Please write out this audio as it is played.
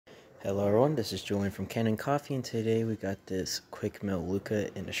Hello everyone, this is Julian from Canon Coffee, and today we got this QuickMill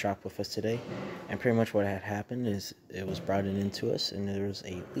Lucca in the shop with us today. And pretty much what had happened is it was brought into us and there was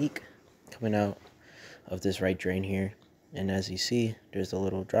a leak coming out of this right drain here. And as you see, there's a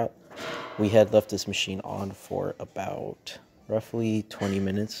little drop. We had left this machine on for about roughly 20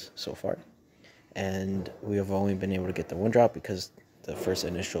 minutes so far. And we have only been able to get the one drop because the first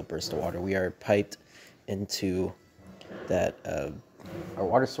initial burst of water. We are piped into that our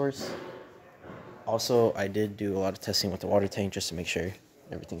water source. Also, I did do a lot of testing with the water tank just to make sure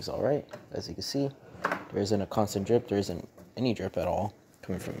everything's all right. As you can see, there isn't a constant drip. There isn't any drip at all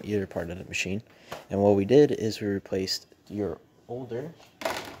coming from either part of the machine. And what we did is we replaced your older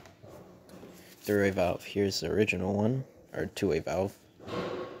three-way valve. Here's the original one, or two-way valve,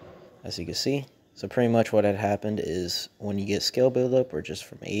 as you can see. So pretty much what had happened is when you get scale buildup or just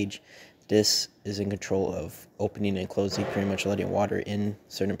from age, this is in control of opening and closing, pretty much letting water in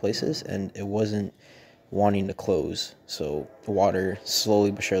certain places, and it wasn't wanting to close. So water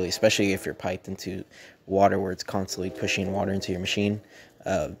slowly but surely, especially if you're piped into water where it's constantly pushing water into your machine,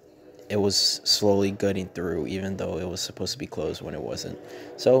 it was slowly gutting through even though it was supposed to be closed when it wasn't.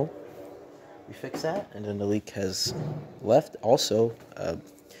 So we fixed that, and then the leak has left. Also,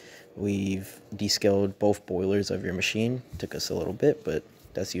 we've descaled both boilers of your machine. Took us a little bit, but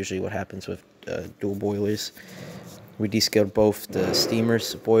that's usually what happens with dual boilers. We descaled both the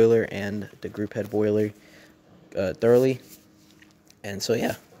steamer's boiler and the group head boiler thoroughly. And so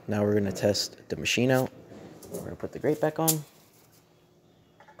yeah, now we're gonna test the machine out. We're gonna put the grate back on.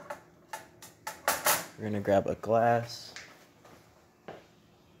 We're gonna grab a glass.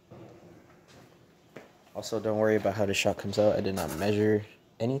 Also, don't worry about how the shot comes out. I did not measure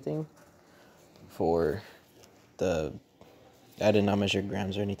anything for the I did not measure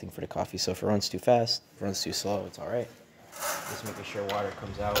grams or anything for the coffee, so if it runs too fast, if it runs too slow, it's alright. Just making sure water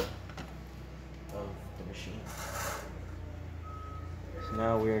comes out of the machine. So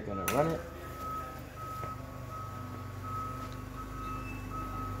now we're going to run it.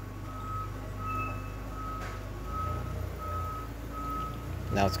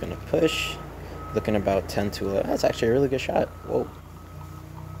 Now it's going to push, looking about 10 to 11. That's actually a really good shot. Whoa.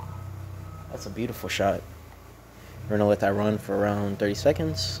 That's a beautiful shot. We're going to let that run for around 30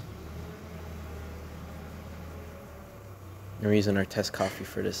 seconds. We're using our test coffee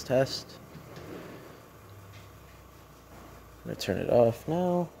for this test. I'm going to turn it off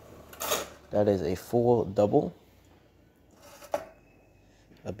now. That is a full double.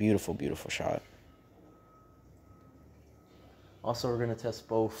 A beautiful, beautiful shot. Also, we're going to test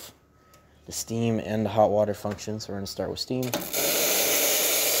both the steam and the hot water functions. So we're going to start with steam.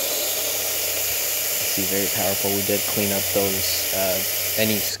 See, very powerful. We did clean up those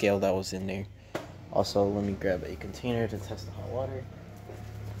any scale that was in there. Also, let me grab a container to test the hot water.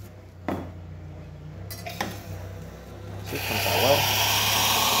 See, it comes out well.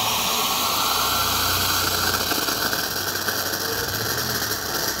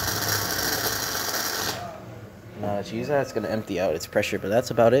 Now to use that, it's going to empty out its pressure, but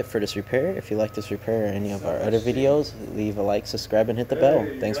that's about it for this repair. If you like this repair or any of our other videos, leave a like, subscribe, and hit the bell.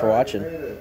 Thanks for watching.